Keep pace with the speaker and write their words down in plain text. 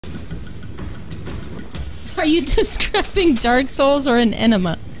Are you describing Dark Souls or an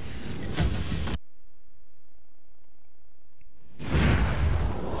enema?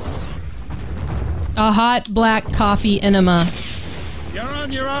 A hot black coffee enema. You're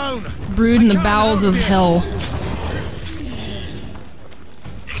on your own. Brewed in the bowels of hell.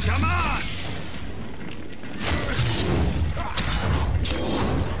 Come on.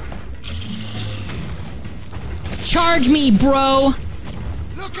 Charge me, bro.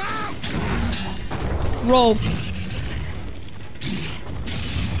 Look out. Roll.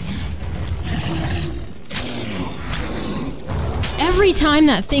 Every time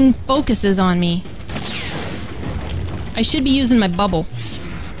that thing focuses on me. I should be using my bubble.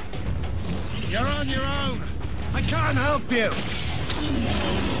 You're on your own. I can't help you.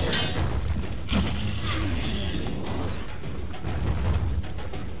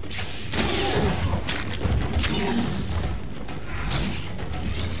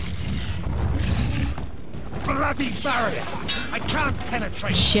 Bloody barrier. I can't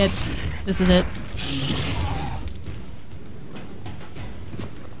penetrate. Shit. This is it.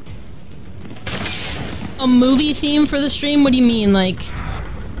 A movie theme for the stream? What do you mean? Like,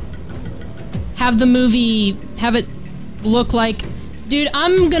 have the movie, have it look like... Dude,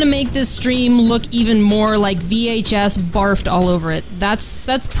 I'm gonna make this stream look even more like VHS barfed all over it.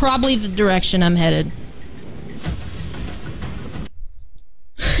 That's probably the direction I'm headed.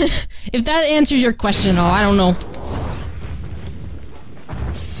 If that answers your question at all, I don't know.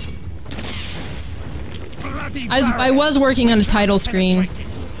 I was working on a title screen.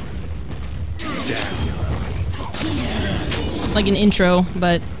 Like an intro,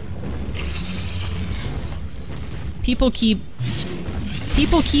 but people keep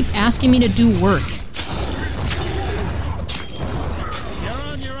asking me to do work. You're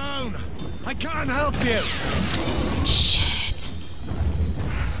on your own. I can't help you. Shit.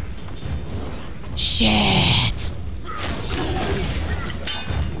 Shit.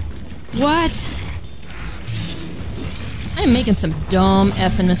 What? I am making some dumb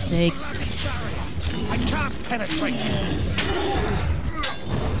effing mistakes. I can't penetrate it.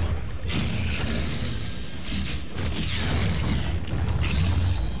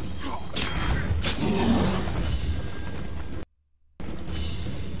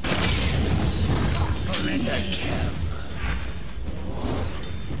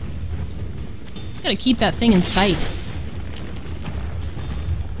 Gotta keep that thing in sight.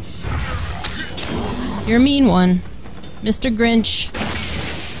 You're a mean one, Mr. Grinch.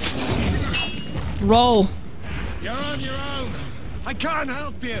 Roll. You're on your own. I can't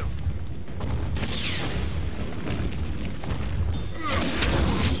help you.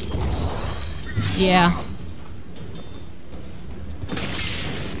 Yeah.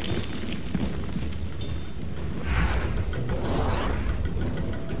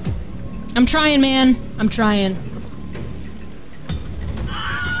 I'm trying, man. I'm trying.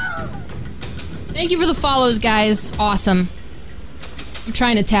 Thank you for the follows, guys. Awesome. I'm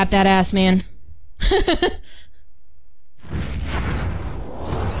trying to tap that ass, man.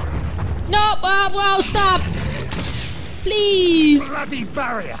 No! Whoa, stop! Please! Bloody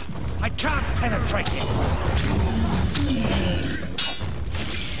barrier! I can't penetrate it!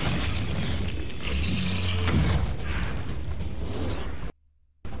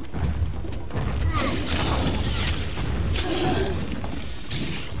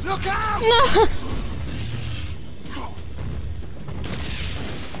 Look out! No!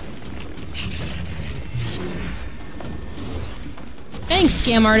 Thanks,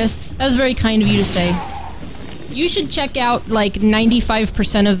 Scam Artist. That was very kind of you to say. You should check out, like,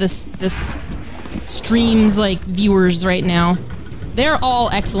 95% of this stream's, like, viewers right now. They're all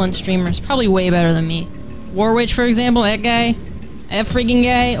excellent streamers. Probably way better than me. Warwitch, for example, that guy. That freaking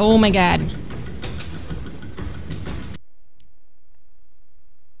guy. Oh my god.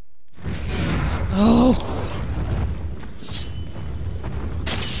 Oh.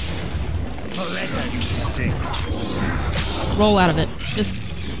 Roll out of it. Just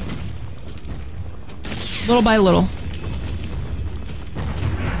little by little.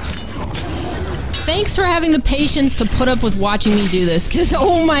 Thanks for having the patience to put up with watching me do this, because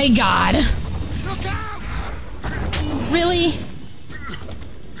oh my god. Really?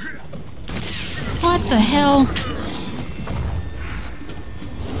 What the hell?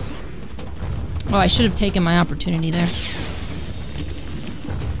 Oh, I should have taken my opportunity there.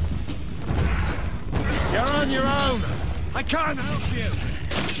 You're on your own. I can't help you.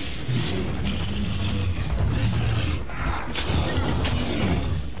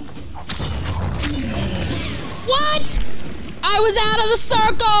 What? I was out of the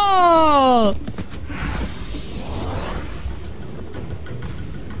circle!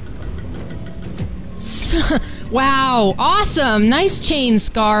 Wow, awesome. Nice chain,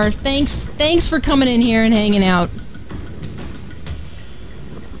 Scar. Thanks for coming in here and hanging out.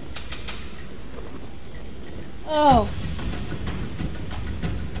 Oh.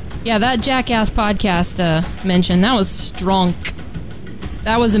 Yeah, that Jackass podcast mention, that was strong.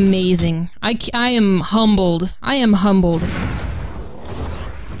 That was amazing. I am humbled. I am humbled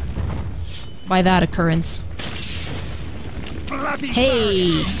by that occurrence. Bloody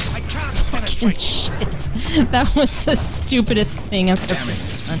Hey! I can't Fucking shit. That was the stupidest thing I've ever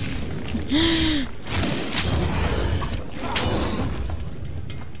done.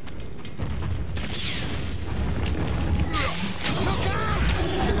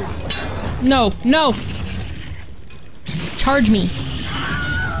 No, no! Charge me.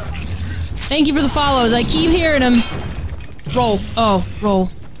 Thank you for the follows. I keep hearing them. Roll. Oh, roll.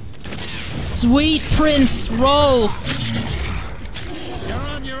 Sweet Prince, roll. You're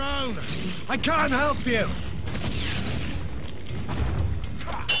on your own. I can't help you.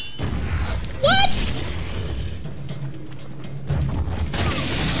 What?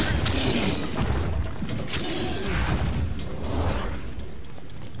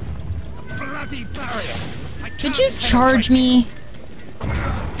 Bloody barrier. Could you charge me?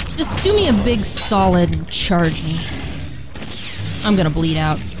 Just do me a big solid and charge me. I'm gonna bleed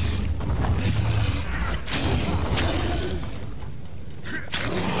out.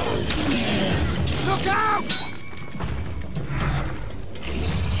 Look out!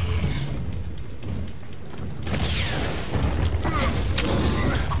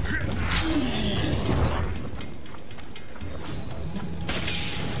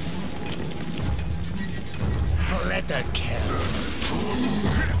 Let that kill.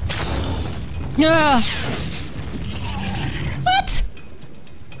 Yeah. What?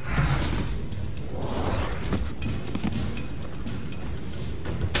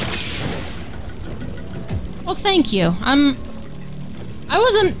 Well, thank you. I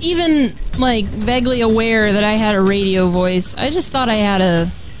wasn't even, like, vaguely aware that I had a radio voice. I just thought I had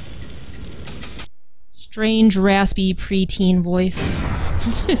a strange, raspy preteen voice.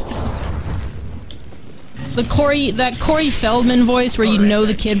 That Corey Feldman voice where you know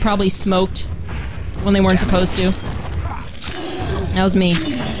the kid probably smoked when they weren't supposed to. That was me.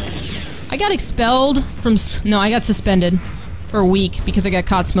 I got expelled from I got suspended for a week because I got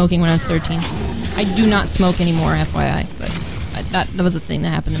caught smoking when I was 13. I do not smoke anymore, FYI, but that was a thing that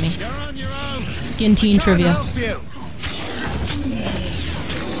happened to me. You're on your own. SkinnedTeen trivia. Help you.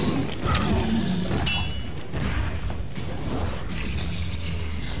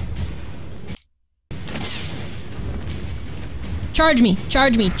 Charge me,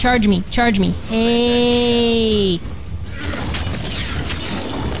 charge me, charge me, charge me. Hey!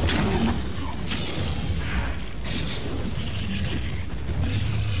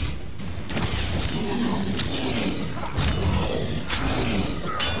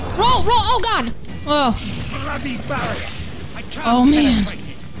 Roll, roll, oh god! Oh. Bloody barrier. I can't Oh, man. penetrate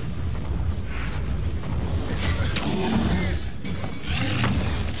it.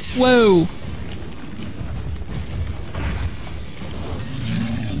 Whoa.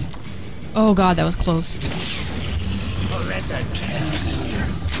 Oh god, that was close. Let that kill.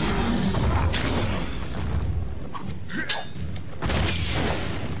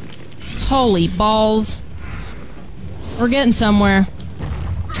 Holy balls. We're getting somewhere.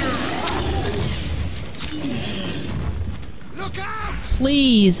 Look out!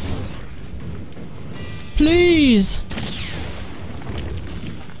 Please. Please.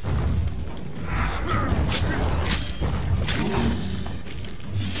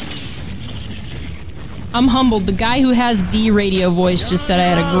 I'm humbled. The guy who has the radio voice just said I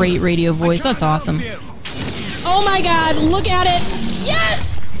had a great radio voice. That's awesome. Oh my god, look at it!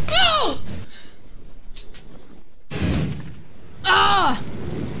 Yes! Oh! Ah!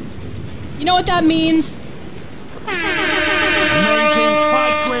 You know what that means? Amazing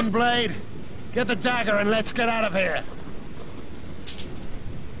fight, Gwynblade. Get the dagger and let's get out of here.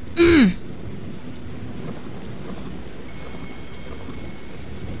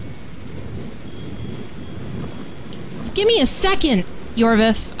 Just give me a second,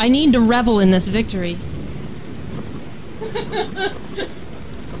 Yorvis. I need to revel in this victory.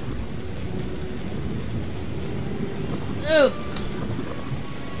 Oof.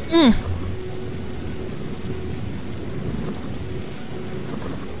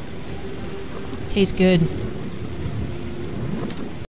 Tastes good.